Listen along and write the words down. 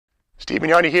Steve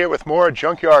Mignani here with more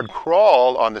Junkyard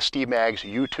Crawl on the Steve Maggs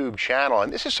YouTube channel.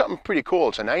 And this is something pretty cool.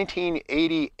 It's a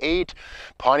 1988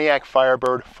 Pontiac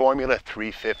Firebird Formula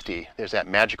 350. There's that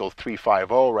magical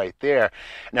 350 right there.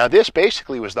 Now this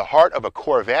basically was the heart of a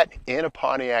Corvette in a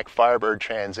Pontiac Firebird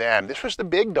Trans Am. This was the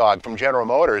big dog from General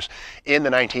Motors in the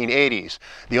 1980s.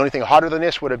 The only thing hotter than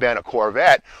this would have been a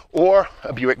Corvette or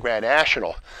a Buick Grand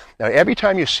National. Now every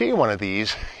time you see one of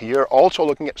these, you're also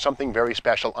looking at something very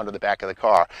special under the back of the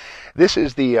car. This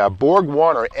is the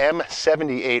Borg-Warner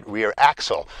M78 rear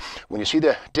axle. When you see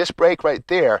the disc brake right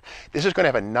there, this is going to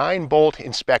have a 9-bolt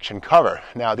inspection cover.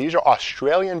 Now these are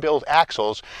Australian-built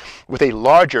axles with a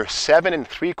larger 7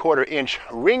 3/4-inch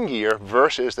ring gear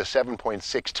versus the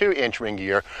 7.62-inch ring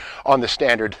gear on the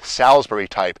standard Salisbury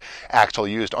type axle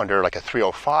used under like a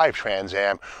 305 Trans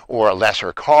Am or a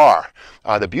lesser car.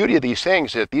 The beauty of these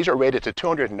things is that these are rated to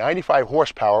 295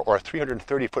 horsepower or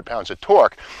 330 foot-pounds of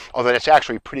torque, although it's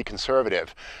actually pretty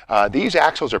conservative. These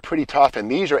axles are pretty tough,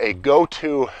 and these are a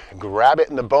go-to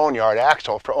grab-it-in-the-boneyard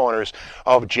axle for owners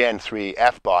of Gen 3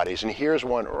 F-bodies. And here's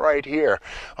one right here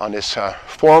on this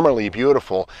formerly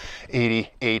beautiful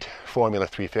 88 Formula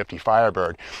 350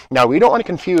 Firebird. Now, we don't want to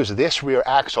confuse this rear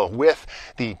axle with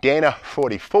the Dana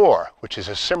 44, which is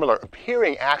a similar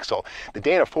appearing axle. The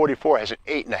Dana 44 has an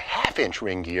 8.5-inch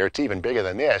ring gear. It's even bigger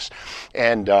than this.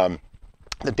 And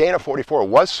the Dana 44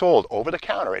 was sold over the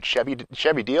counter at Chevy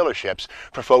dealerships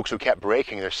for folks who kept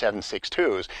breaking their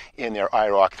 7.62s in their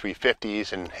IROC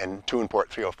 350s and Tuneport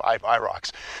 305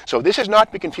 IROCs. So this is not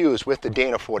to be confused with the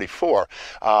Dana 44,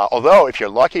 although if you're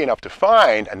lucky enough to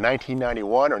find a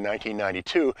 1991 or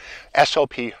 1992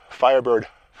 SLP Firebird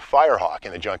Firehawk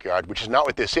in the junkyard, which is not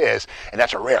what this is, and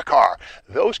that's a rare car.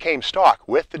 Those came stock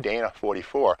with the Dana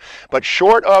 44. But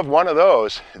short of one of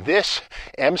those, this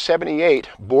M78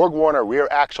 Borg-Warner rear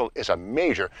axle is a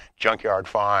major junkyard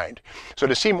find. So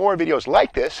to see more videos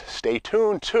like this, stay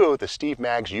tuned to the Steve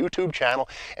Maggs YouTube channel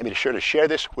and be sure to share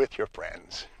this with your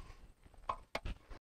friends.